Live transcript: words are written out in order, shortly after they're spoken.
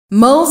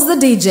Millz the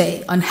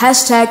DJ on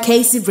hashtag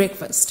Casey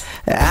Breakfast.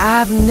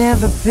 I've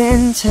never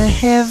been to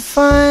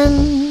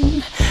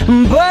heaven,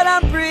 but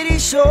I'm pretty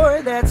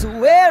sure that's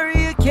where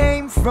you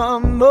came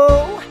from.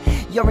 Oh,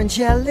 your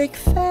angelic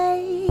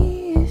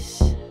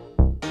face,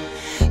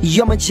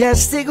 your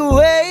majestic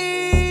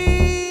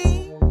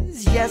ways.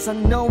 Yes, I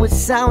know it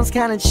sounds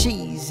kinda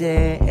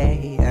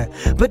cheesy,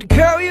 but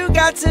girl, you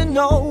got to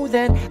know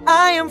that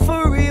I am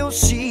for real.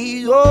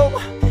 See, oh,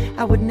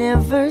 I would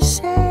never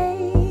say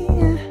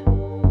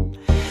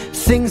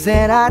things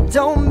that I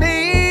don't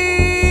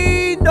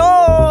mean.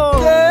 No,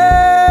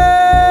 girl,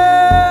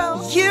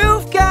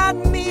 you've got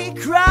me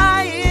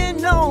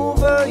crying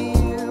over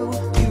you.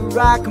 You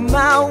rock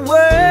my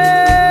world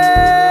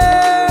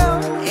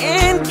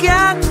and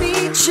got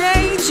me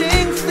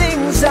changing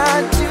things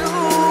I do.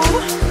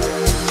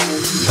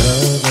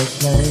 Love that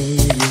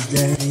played his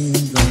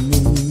game on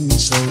me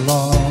so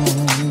long,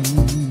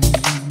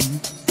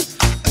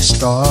 I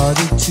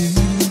started to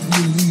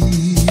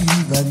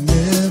believe I'd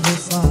never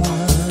find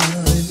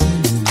anyone.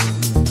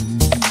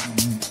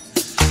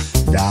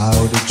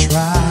 Doubted,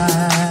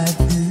 tried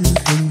to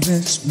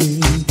convince me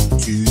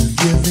to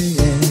give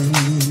in.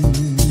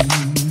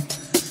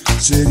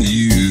 Said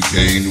you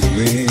can't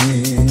win.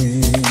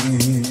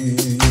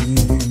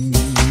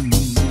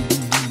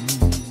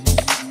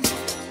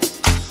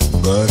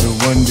 But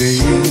one day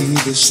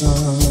the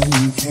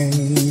sun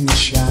came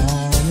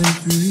shining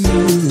through.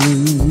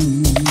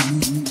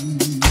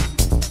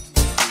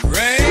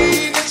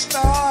 Rain and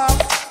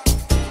stopped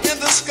and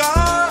the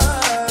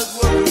skies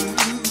were blue.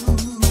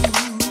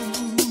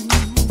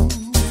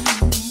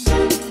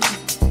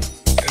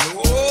 And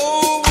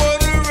oh,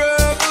 what a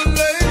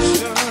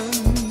revelation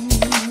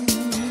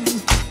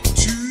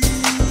to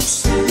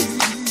see.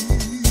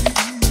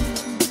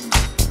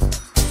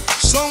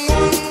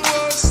 Someone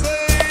was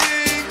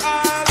saying I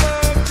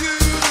love you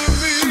to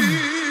me.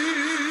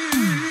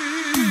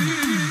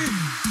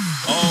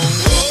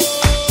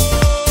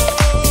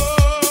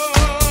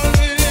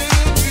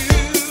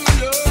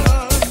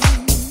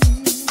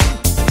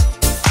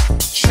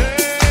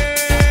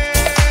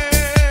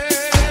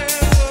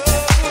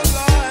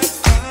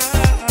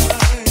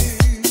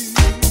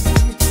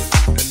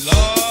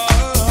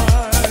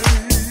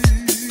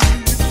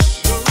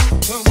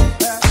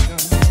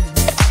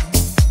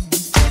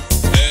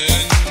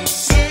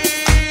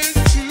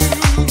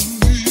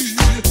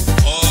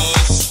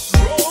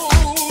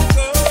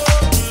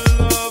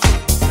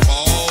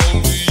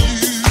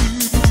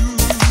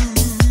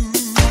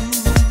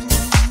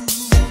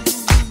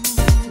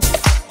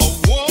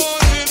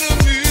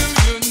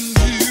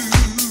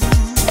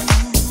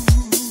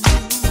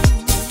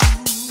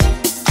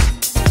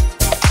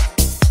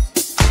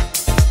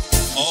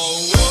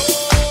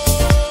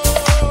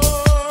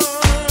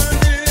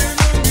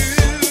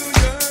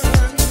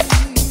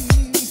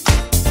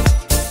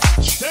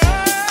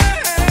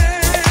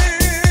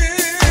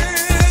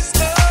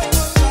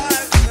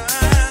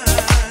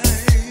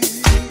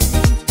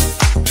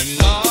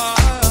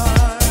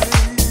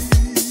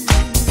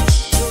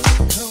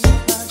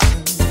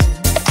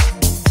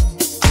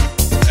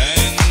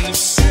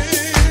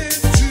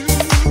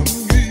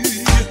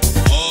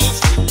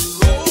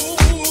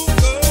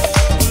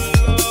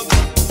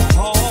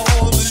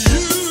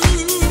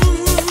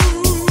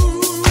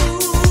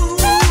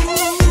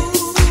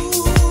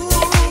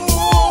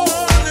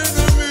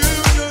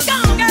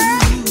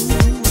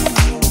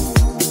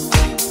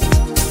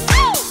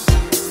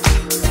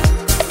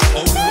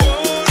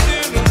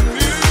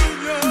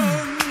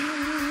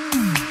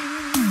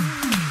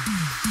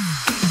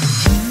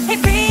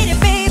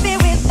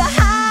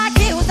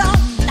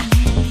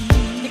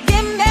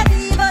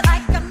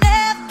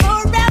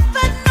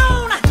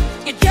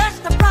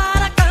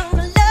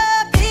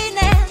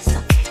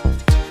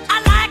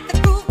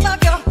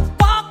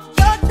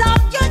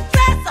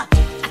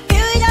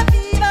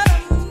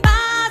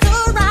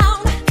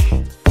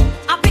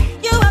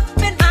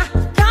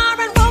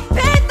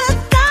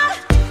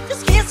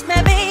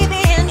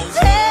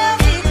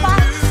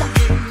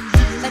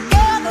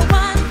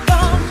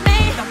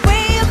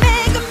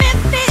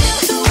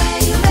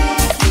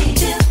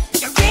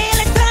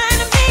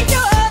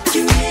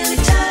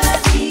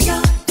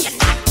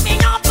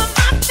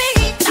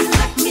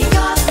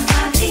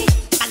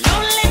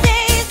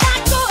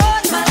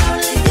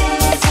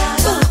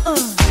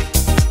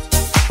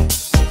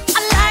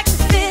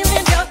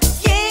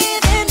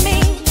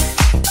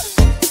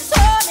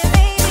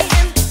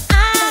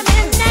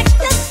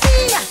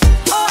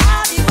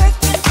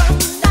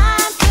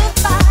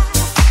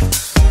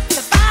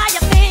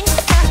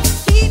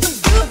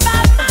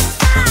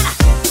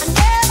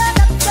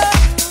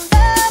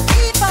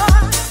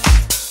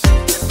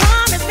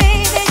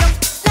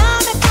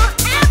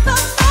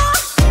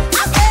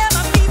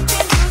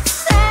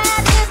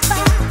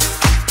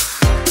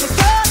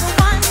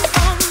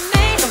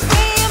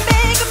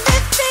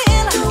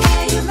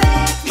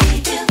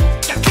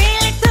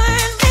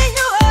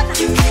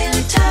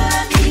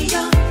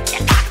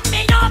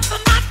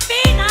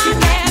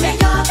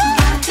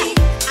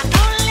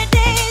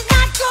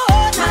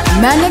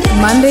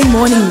 Monday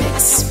Morning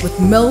Mix with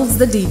Millz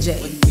the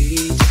DJ.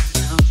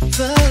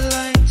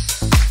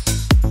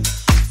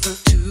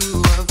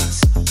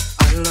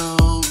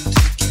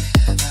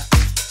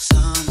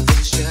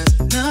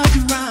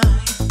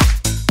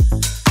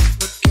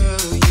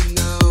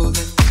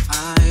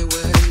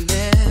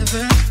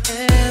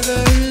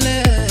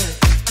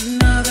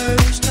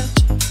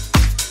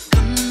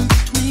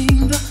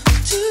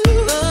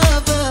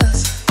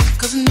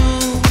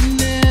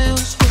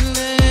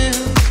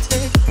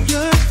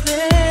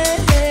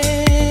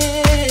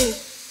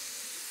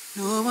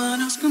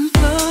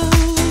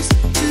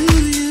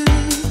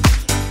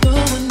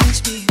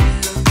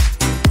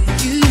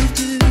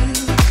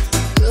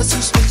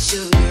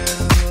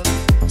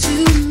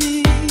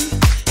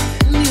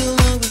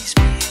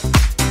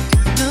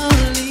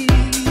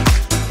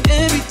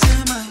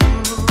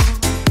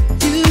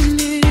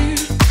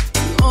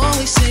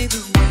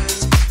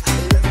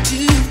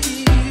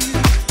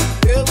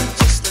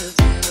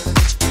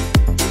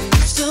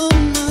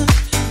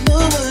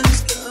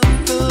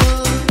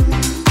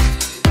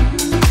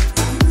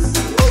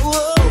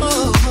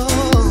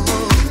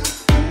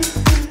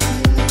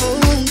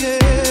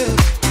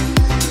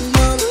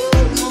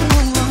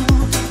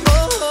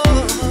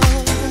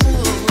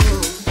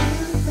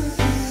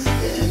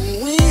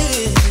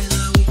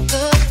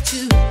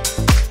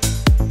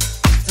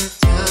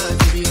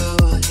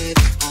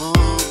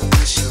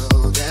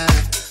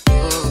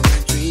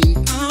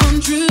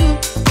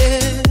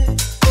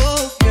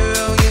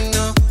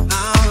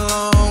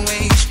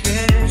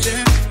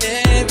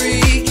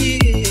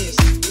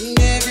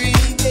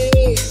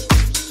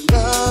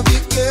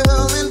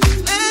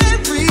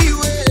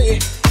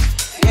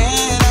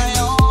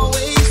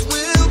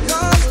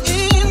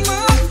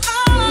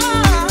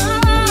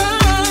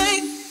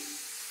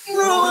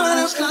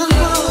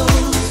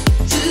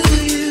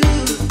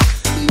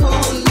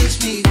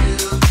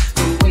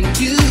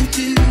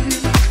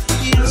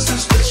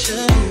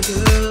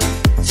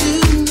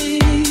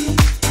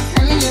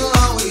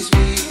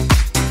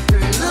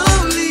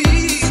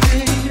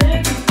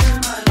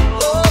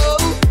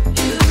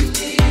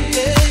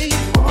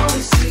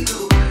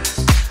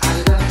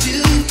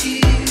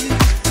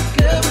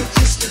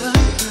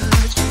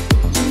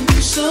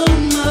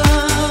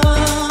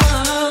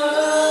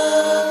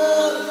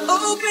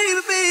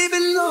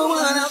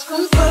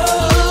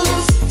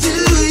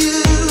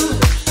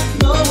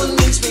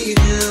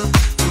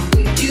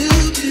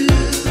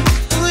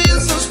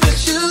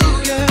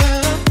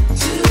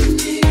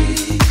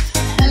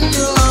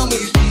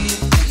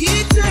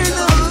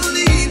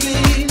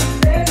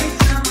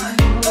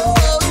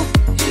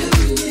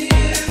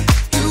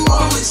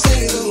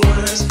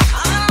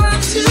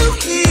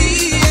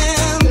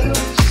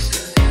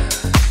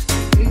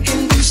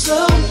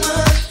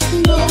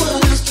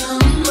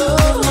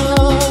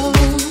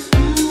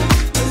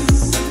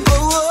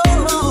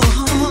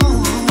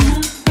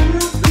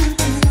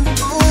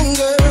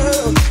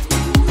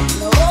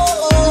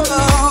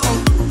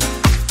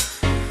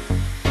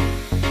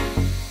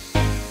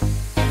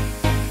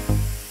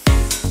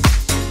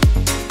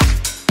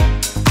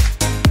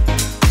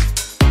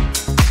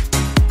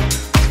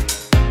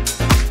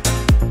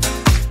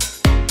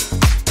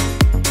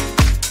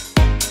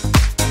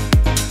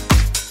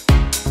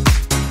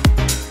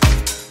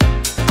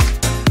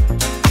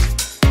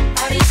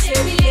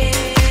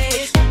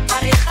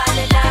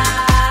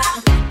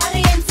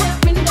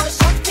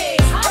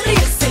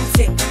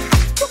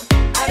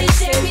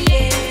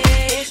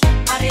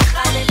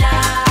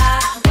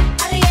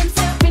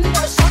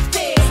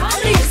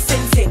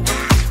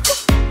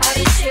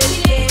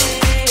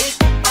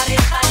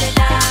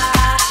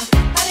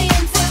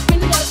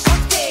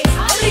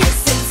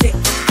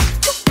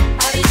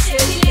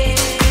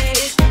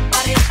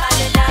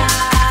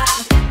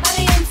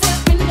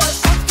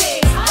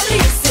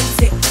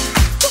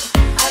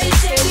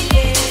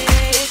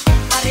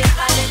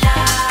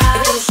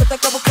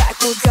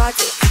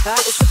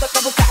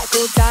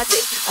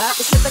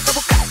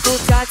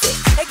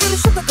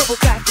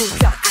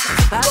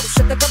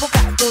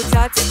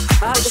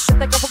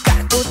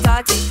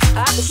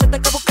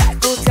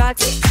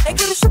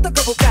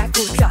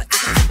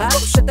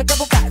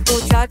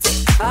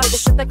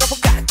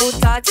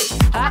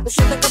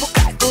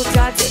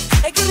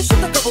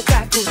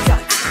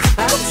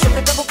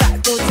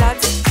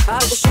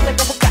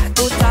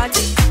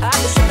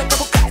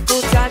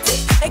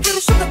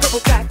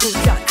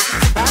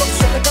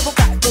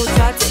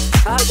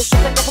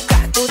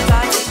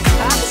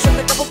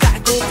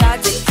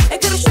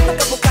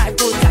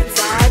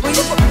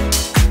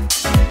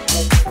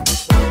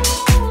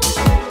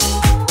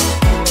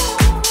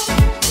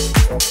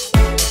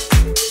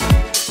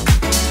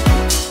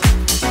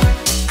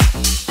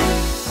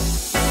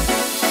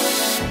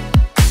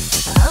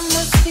 I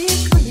must be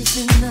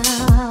crazy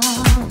now.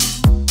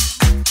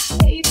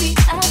 Maybe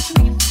I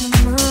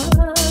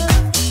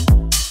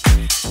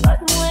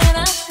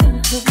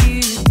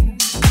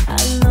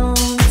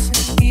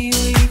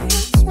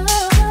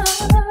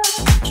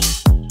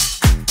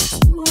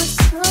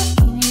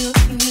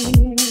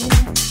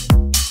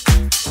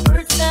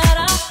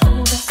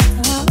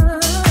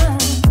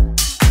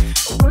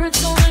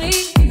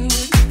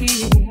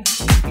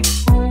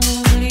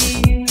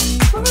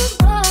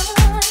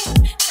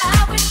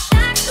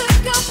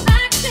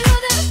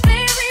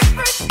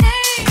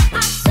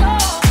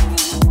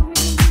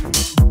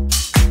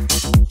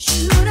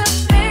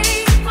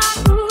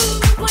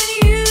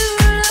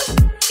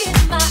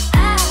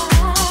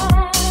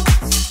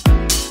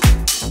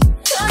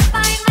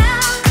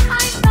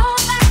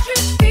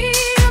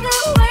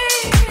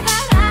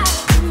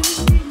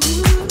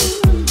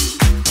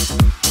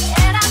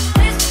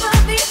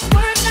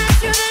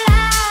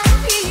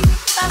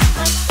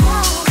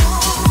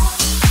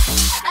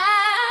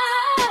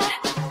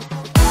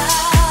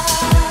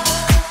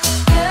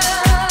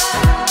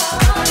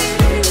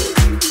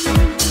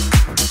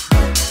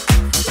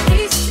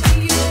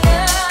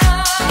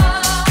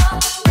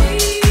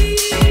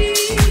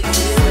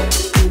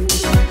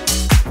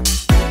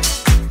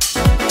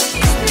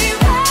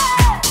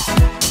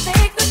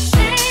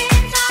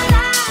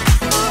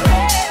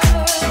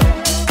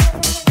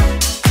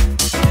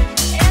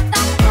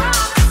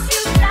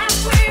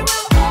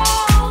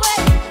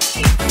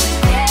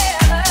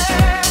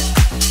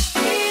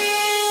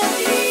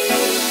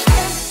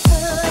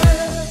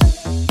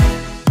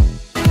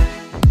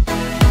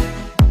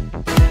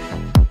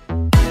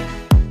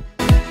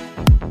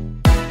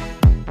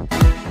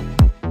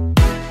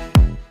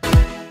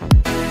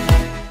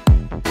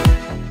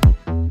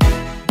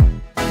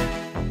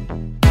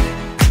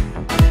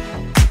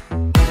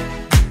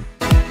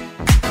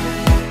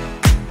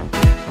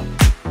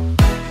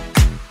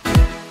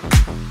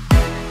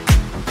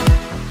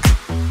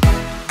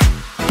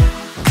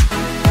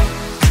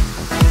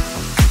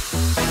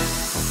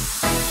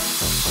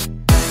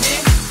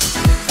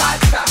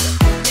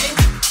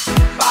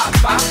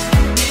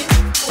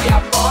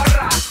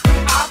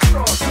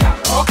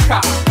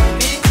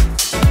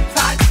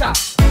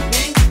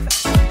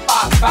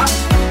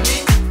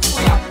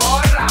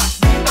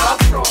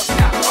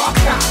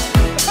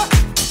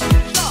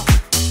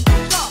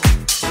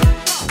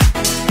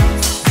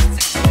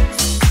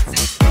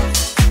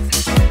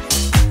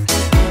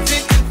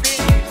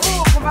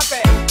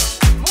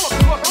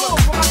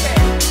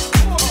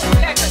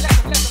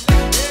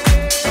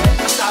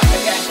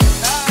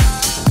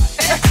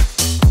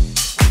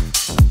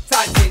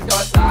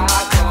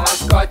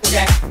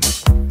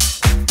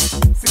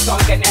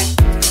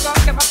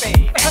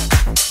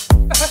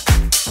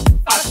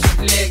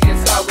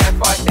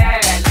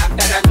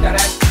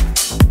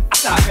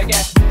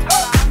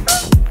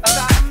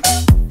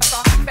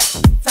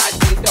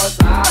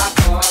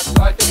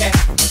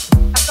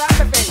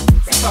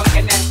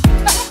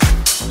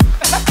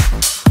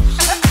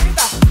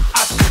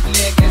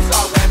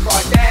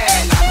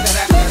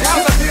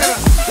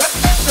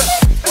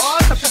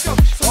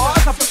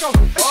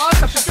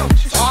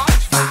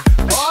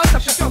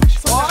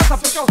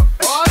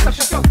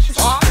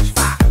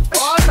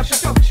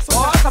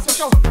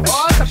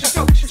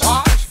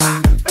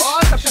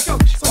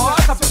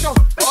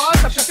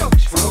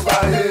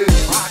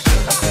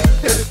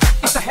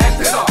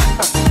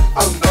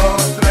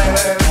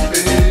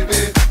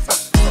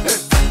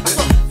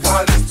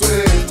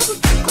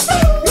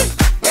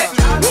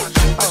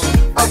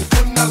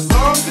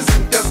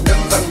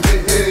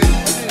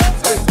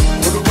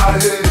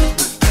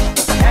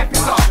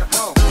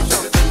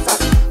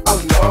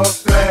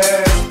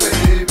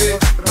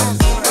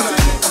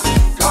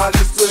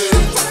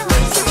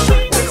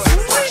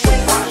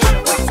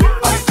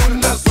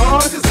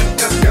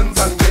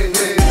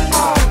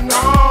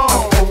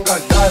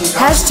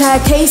hashtag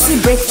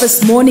KC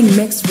Breakfast Morning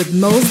Mix with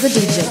Millz the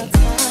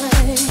DJ.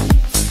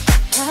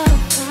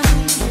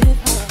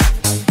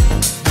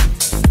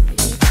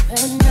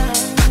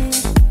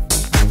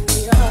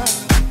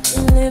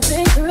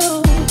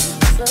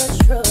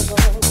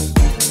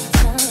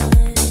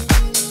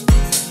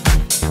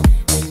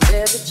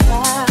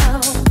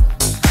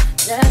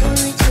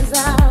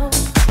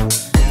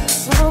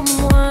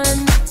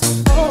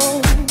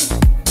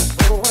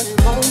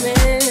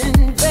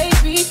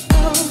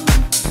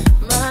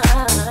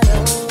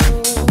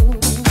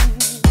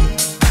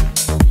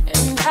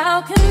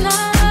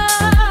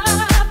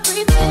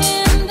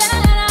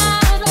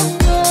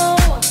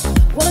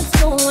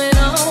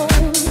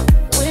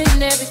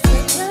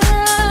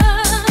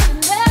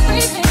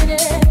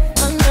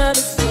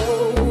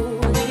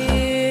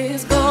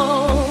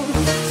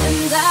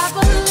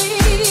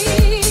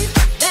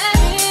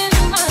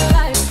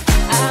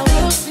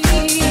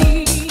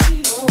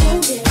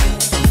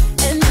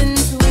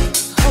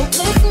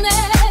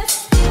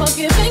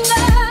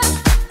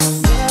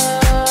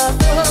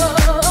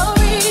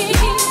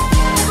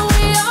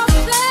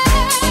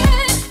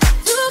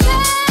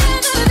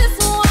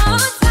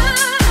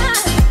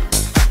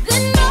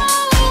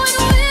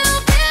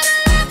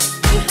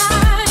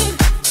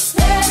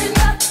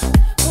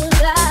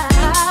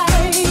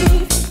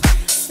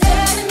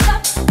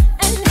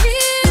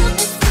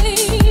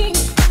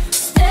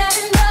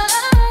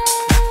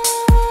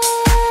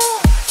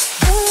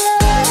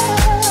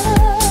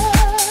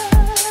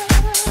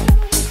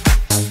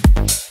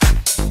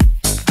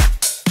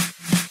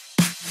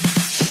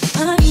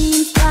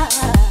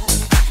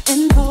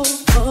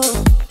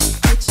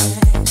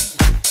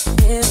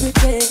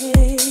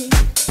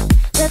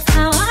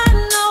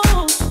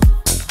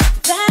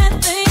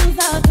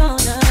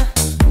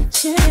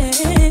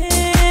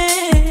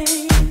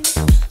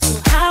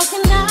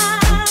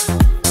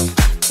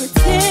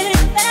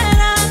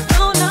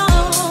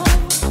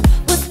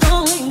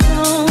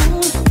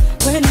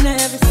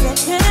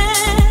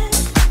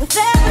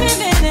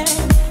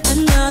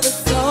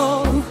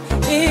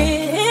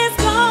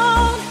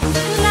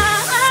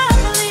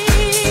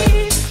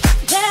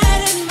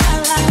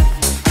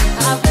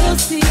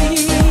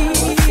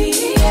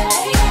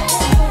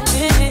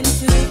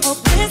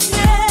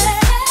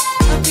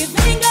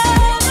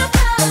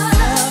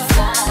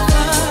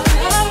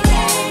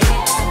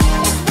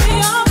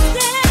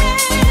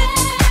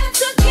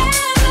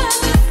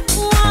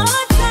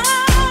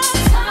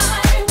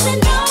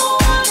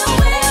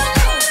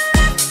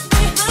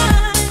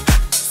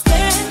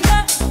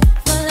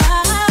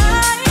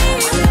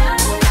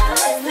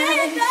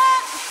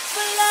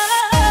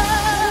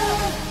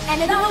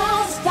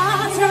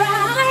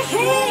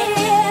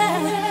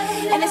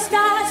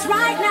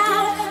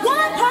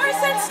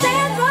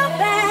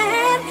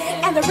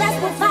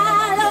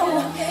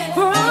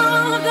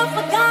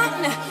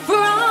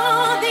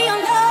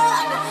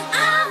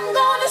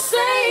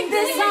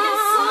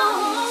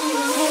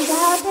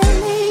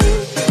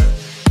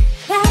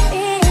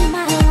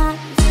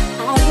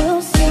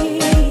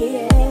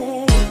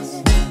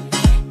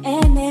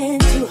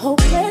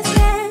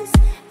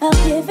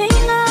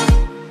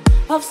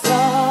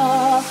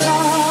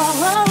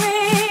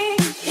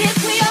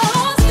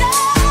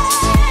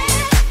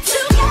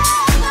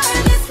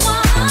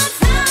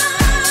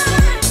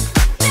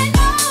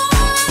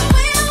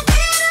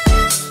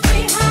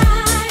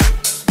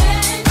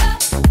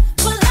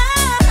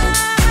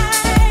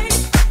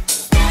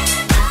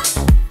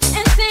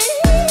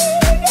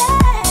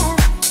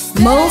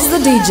 Millz the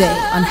DJ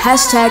on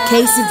hashtag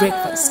KC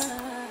Breakfast.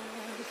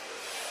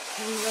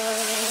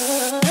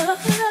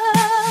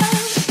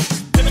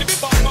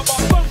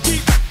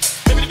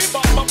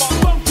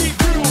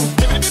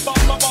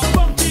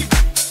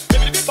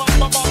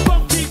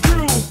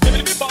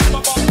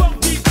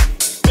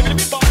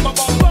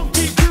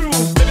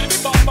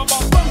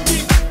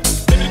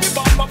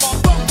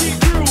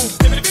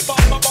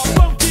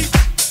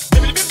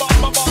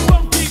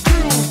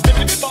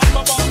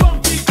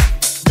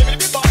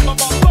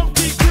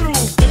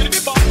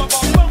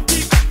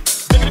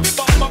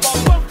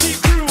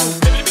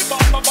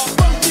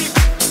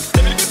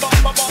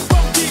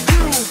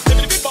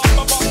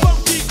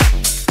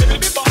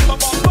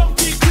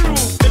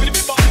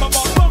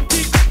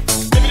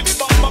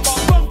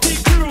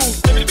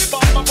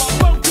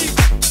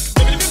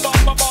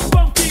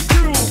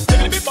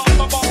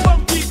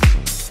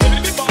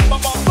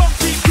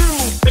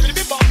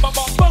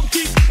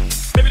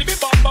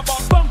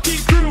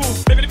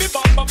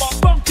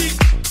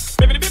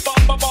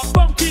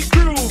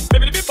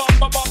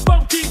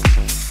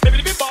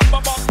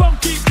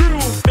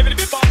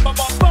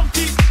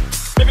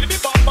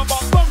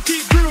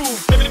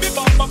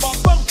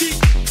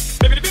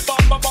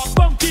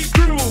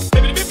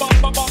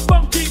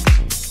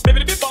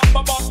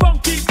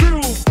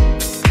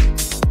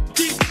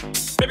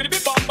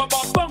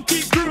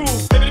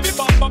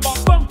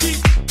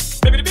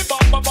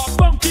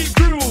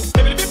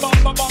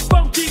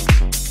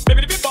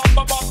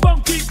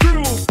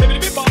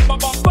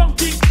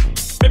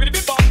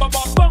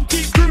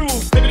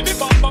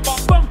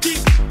 funky,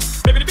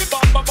 baby the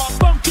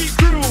funky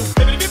groove,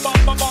 baby the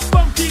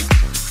funky.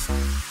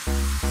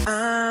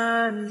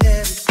 I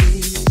never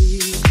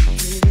believed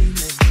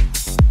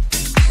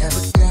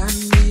never got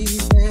me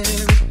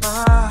very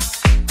far.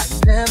 I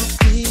never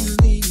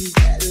believed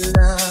that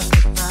love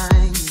could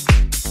find me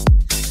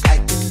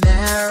like an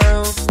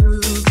arrow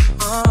through the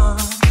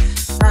heart.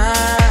 I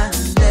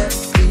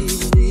never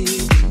believed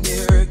in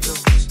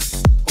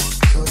miracles or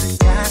putting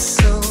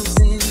castles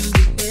in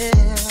the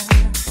air.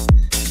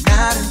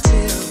 Not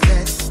until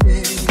that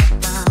day I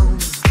found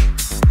you,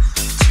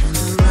 turned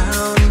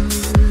around and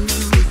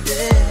you were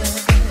there.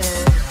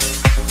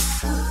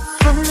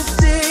 From the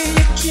day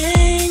you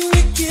came,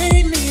 you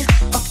gave me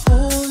a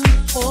whole new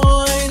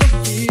point of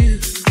view.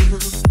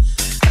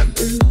 I've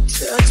been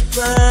touched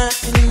by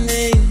an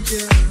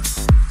angel.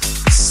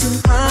 It's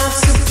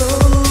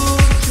impossible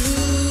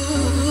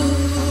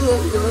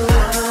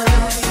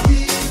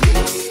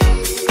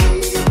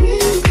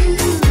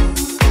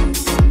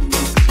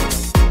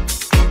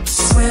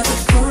swear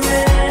that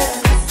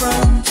forever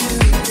from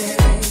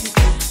today,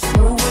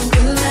 no one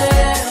will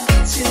ever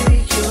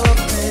take your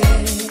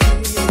place.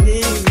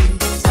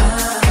 I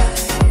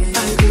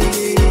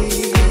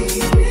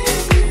believe,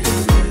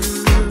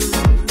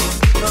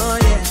 oh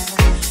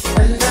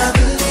yeah, and I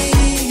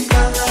believe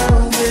our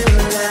love will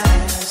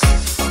last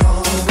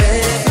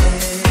always.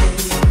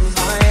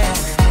 Oh yeah.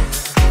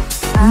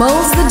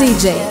 Millz the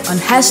DJ on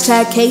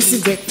hashtag Casey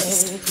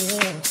Breakfast.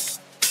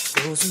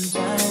 Though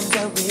sometimes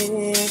I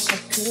wish I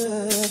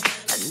could,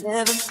 I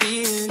never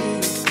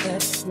believed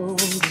that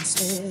golden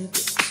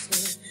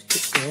slippers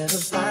could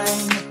ever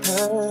find the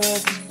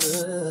perfect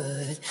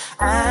word.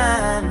 I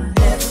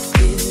never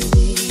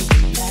believed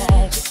in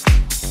magic.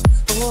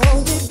 All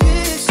the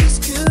wishes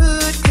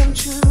could come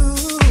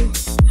true,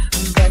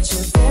 but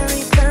your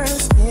very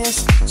first kiss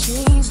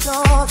changed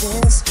all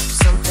this.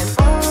 Something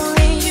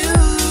only you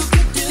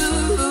could do.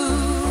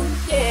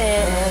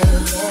 Yeah,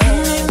 you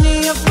made me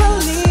a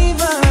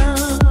believer.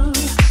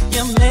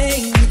 You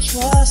made me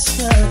trust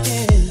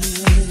again.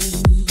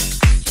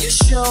 You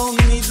showed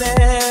me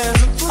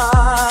there's a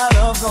pot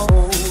of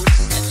gold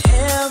and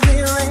every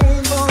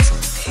rainbow's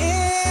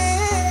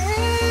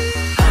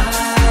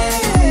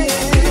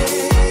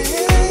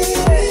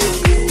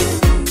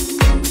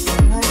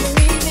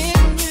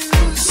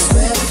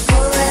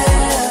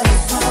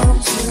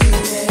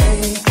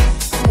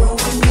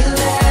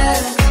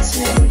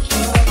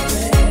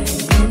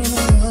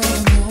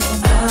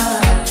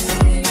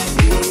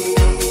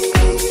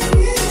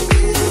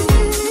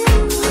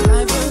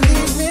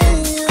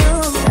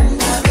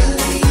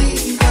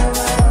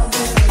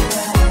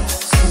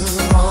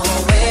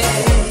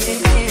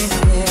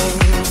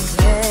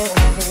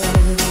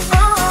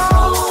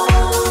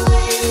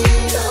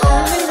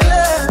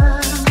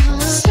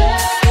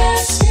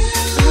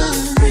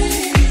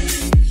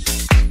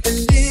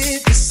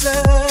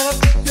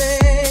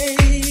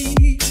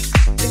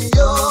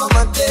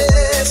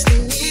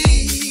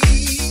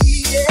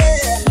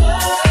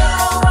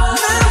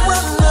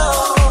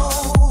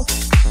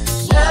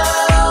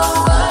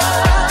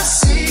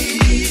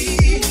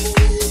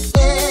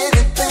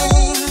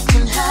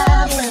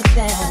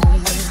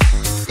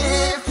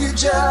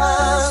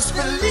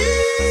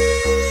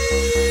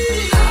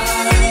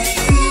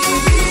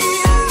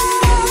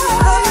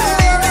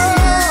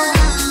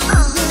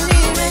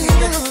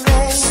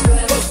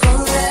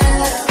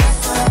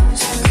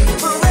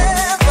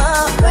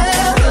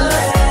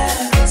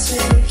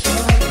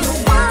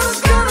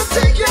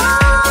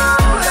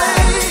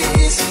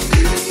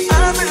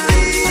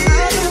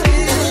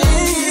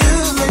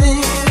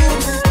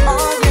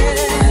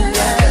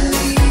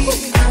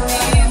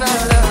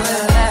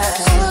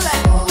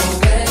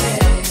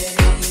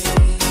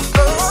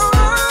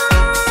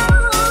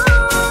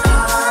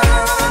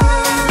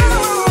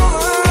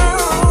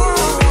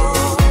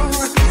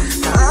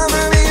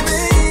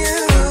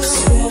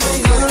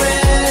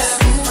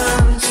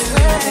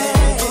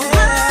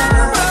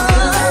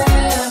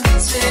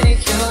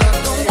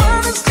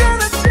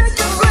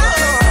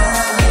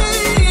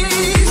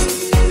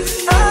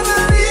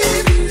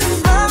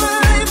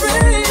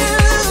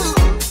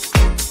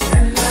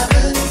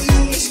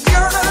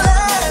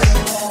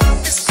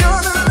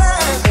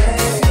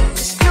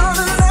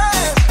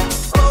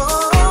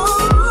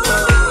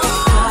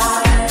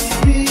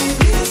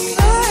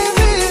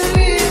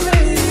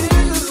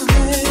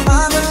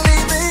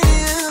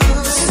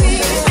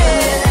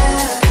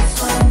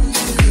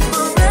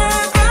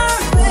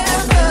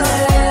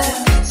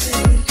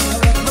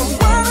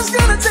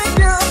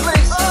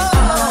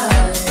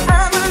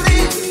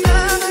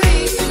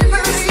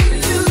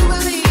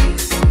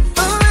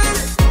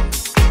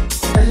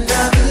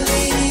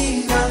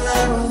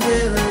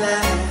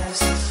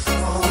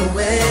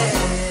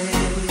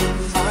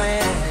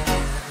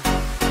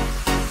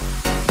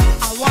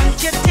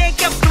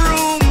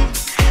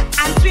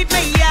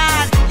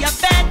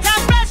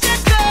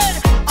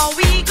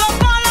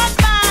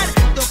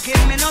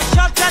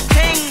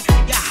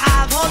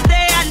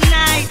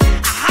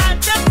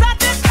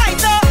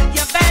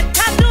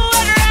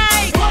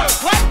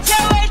What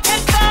you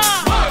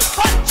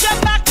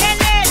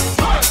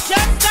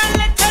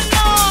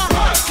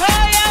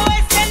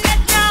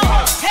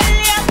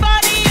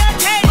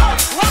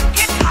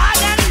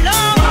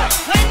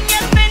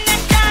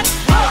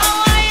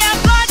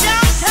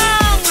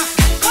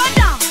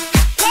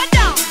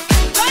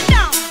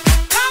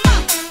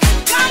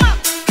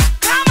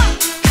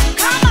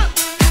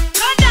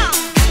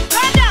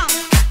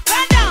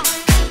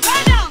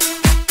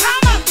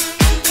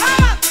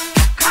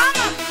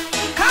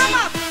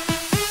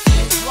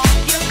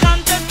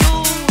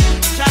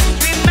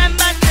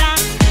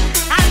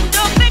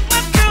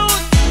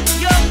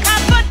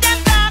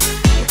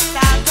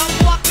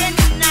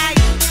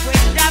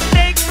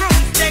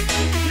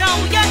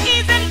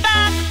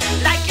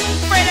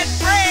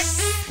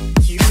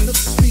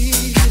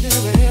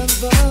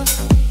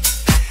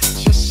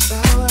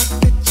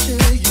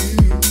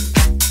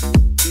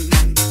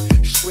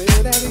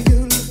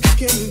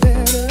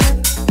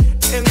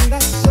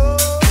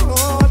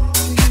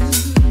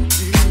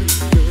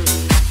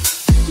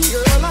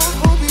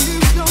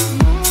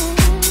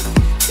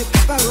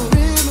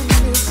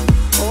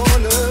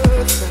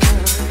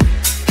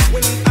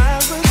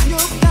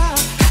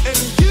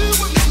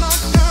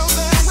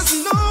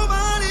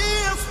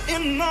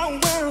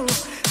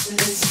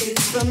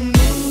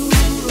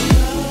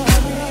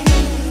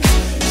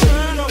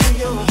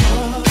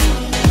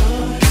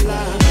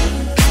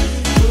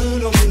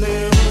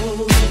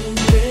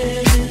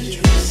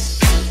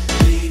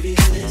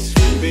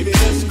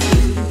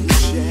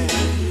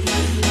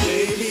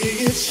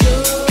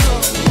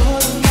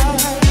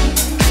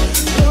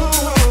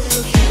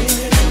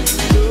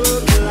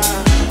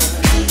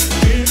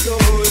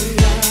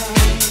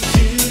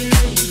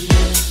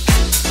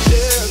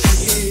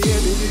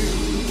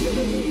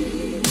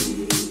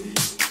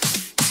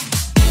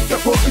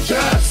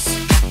Yes.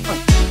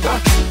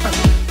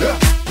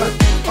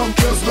 I'm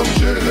just comme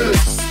je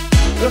laisse.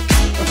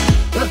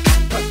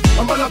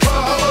 I'm à la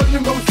parole, il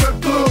me fait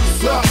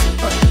plus.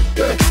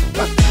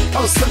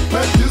 I'll set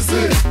my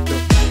music.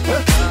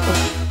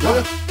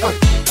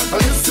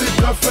 Allez, c'est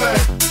bien fait.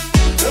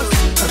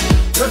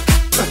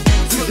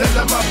 Si j'ai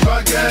la ma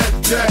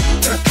baguette,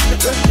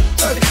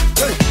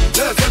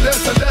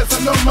 laisse,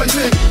 non, ma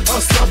vie, on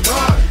s'en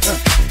va.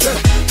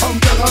 On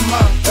verra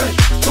ma,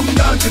 comme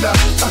Nagila,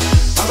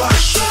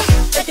 arrache.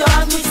 Take your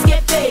arm, we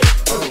skip it.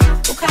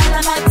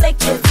 Ukalama,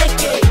 take it.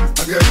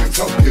 I get it,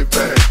 don't get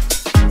back.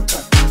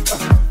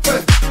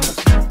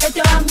 Take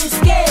your arm, we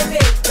skip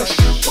it.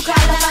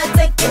 Ukalama,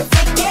 take it.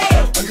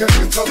 I get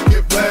it, don't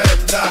get back.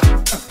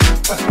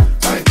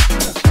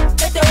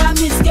 Take your arm,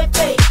 we skip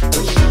it.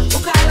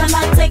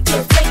 Ukalama, take it.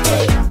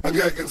 I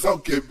get it,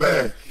 don't get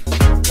back.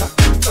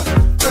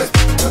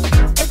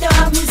 Take your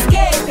arm, we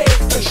skip it.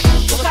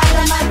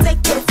 Ukalama,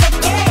 take it.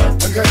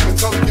 I get it,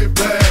 don't get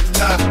back.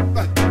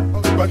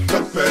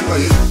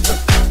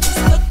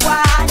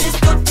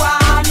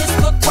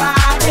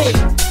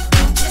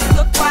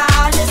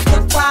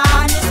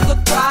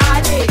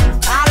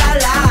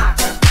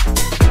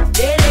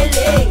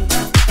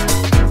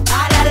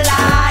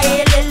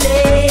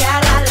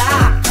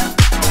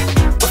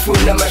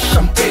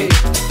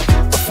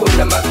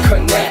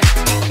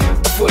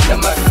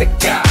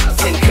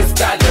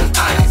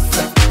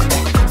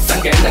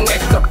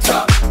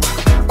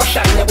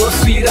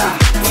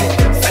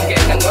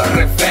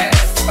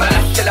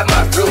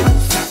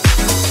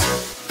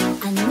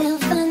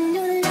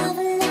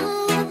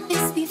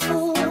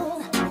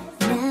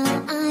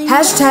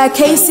 Hashtag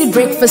KC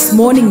Breakfast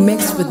Morning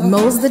Mix with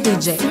Millz the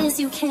DJ. Since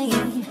you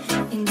came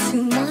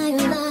into my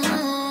life,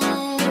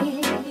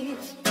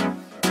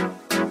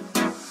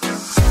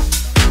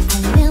 I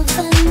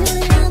never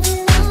knew love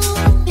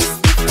like this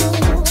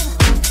before.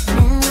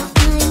 Now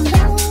I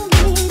know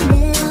we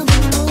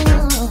never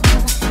more.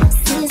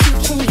 Since you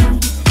came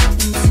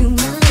into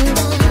my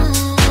life,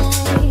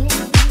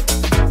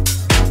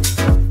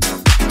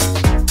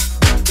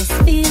 this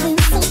feeling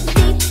so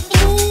deep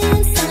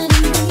inside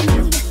of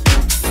me.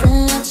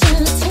 Such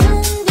a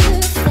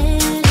tender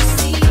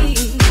fantasy.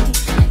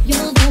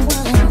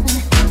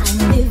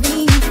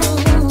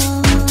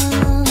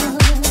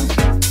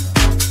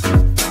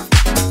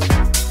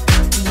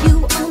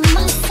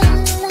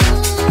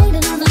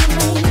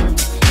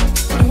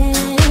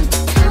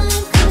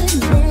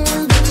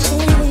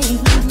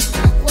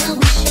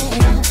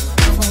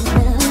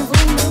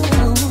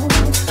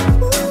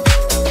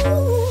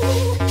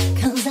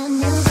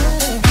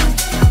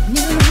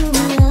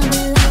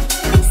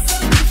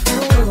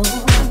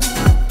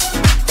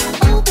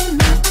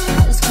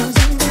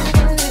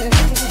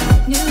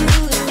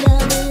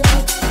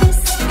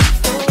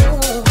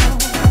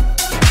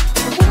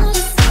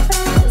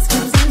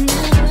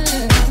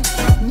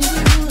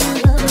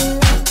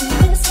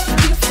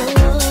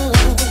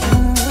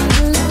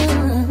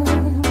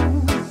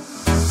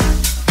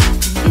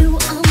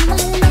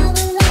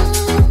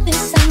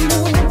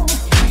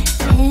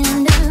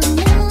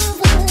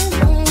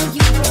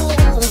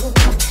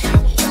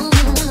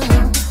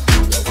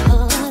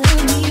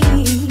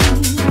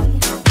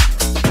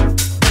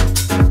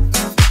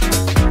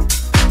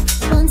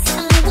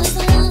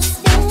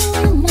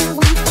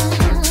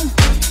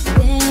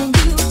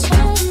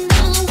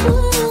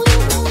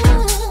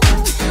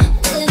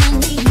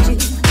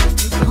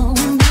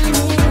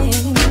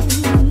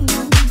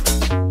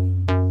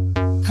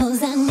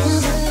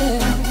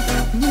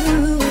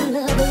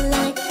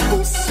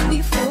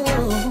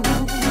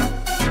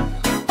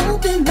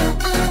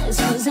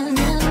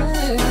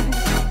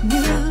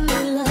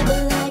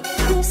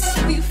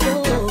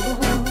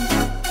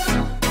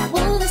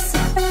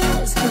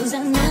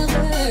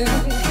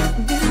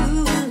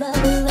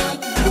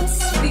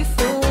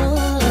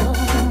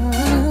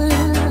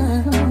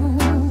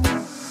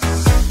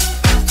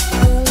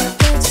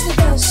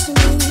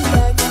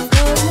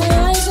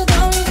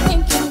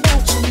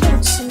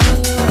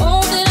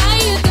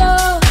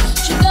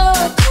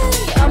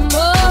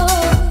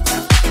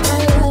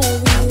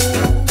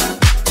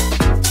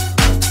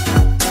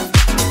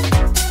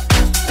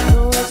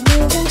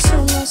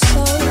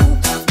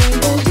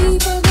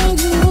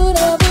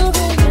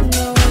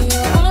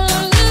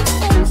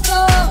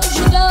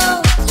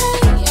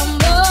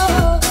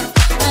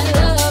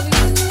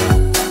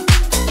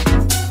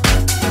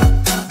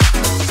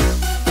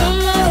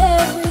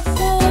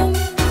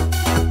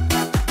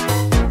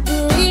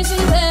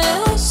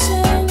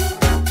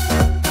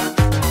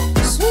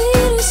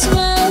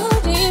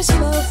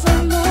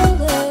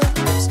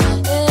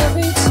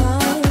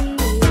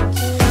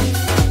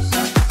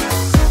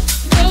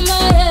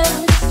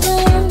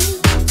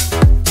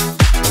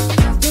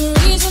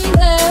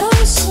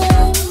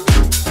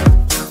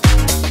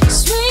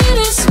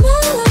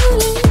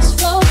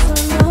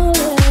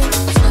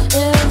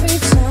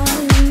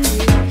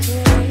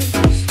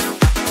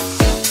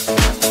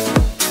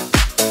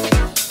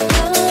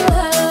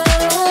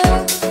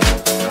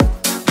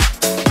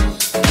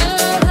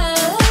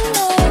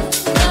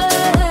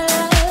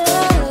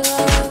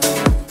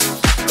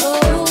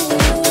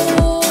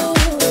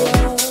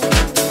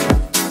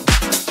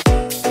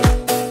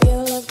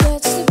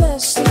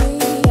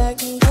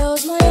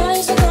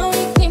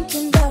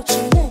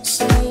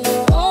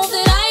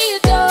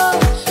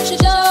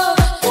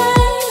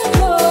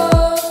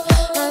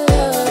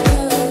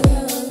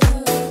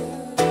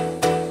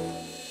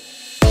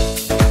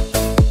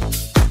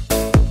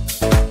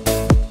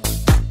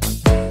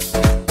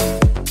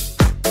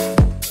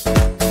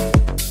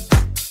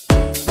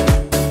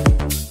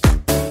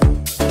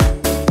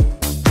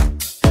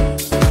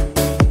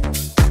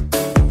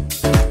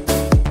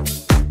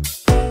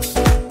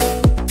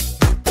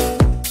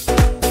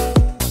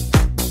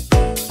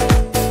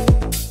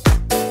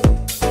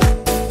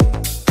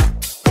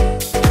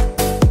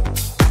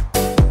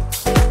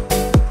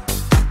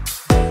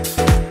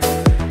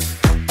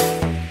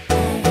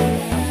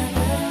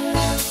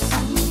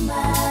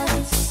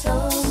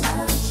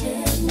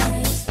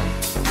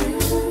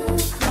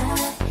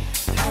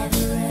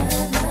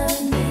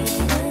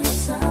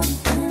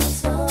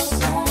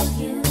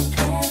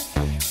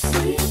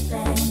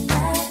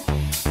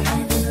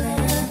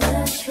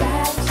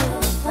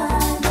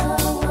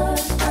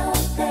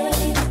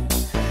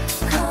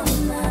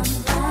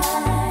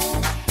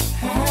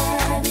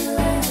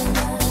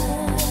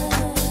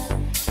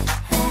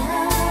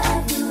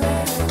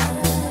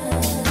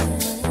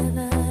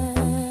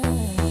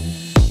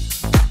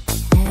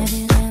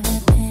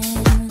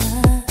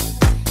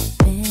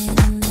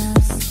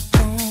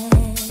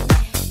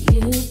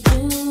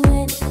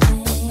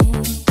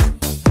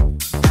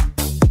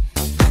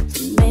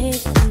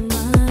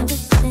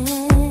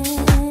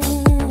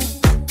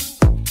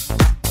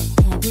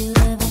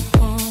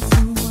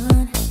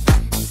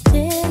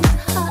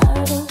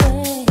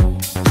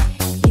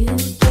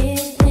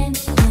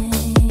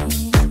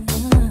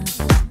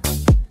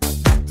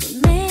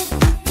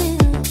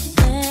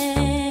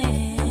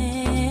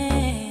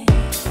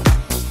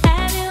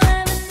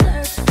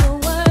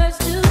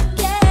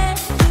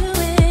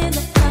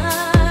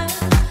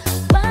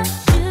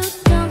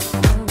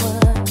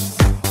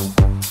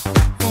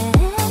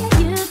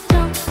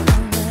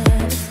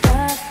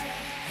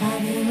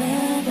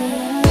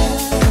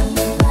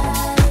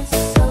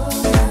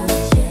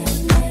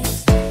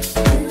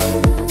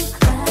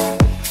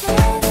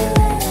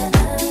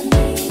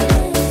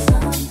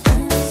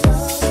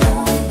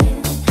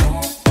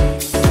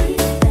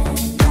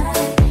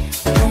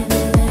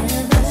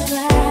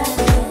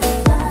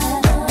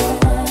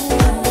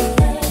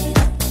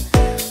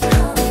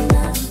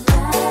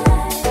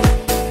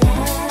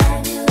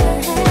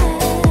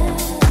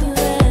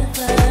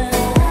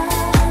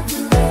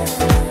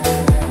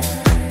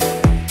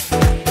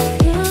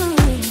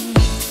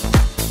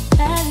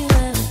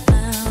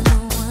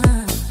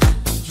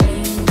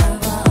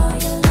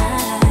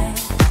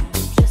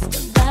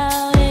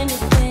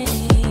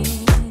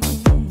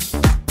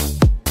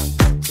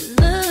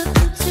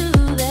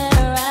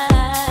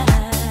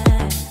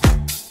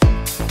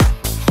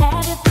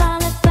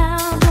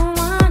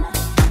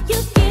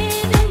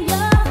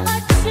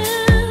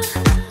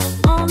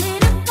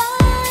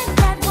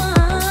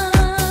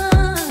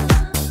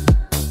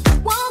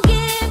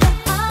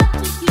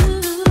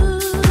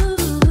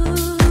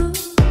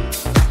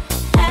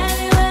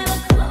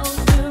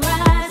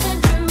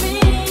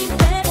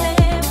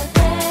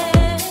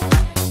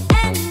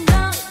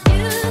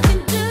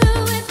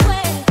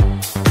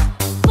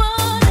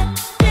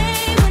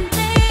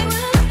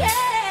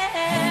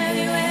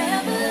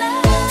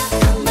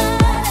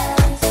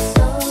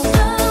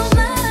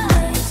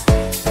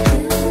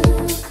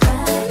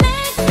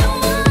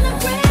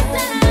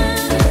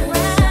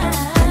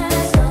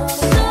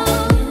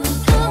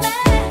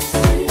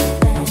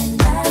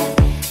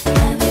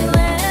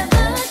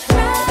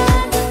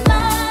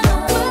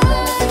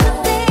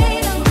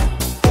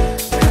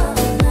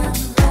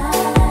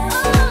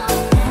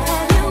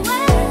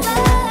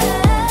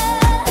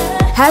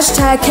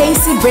 Hashtag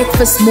Casey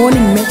Breakfast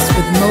Morning Mix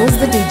with Millz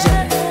the DJ.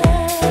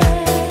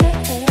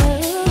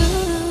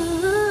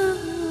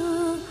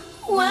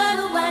 What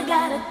do I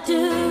gotta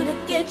do to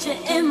get you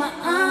in my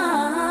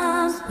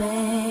arms,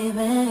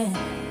 baby?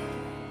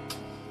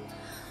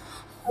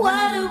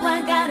 What do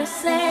I gotta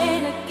say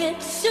to get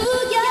you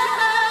your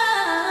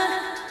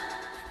heart,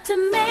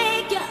 to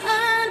make you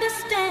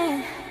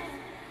understand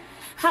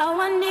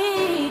how I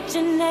need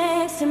you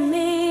next to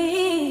me?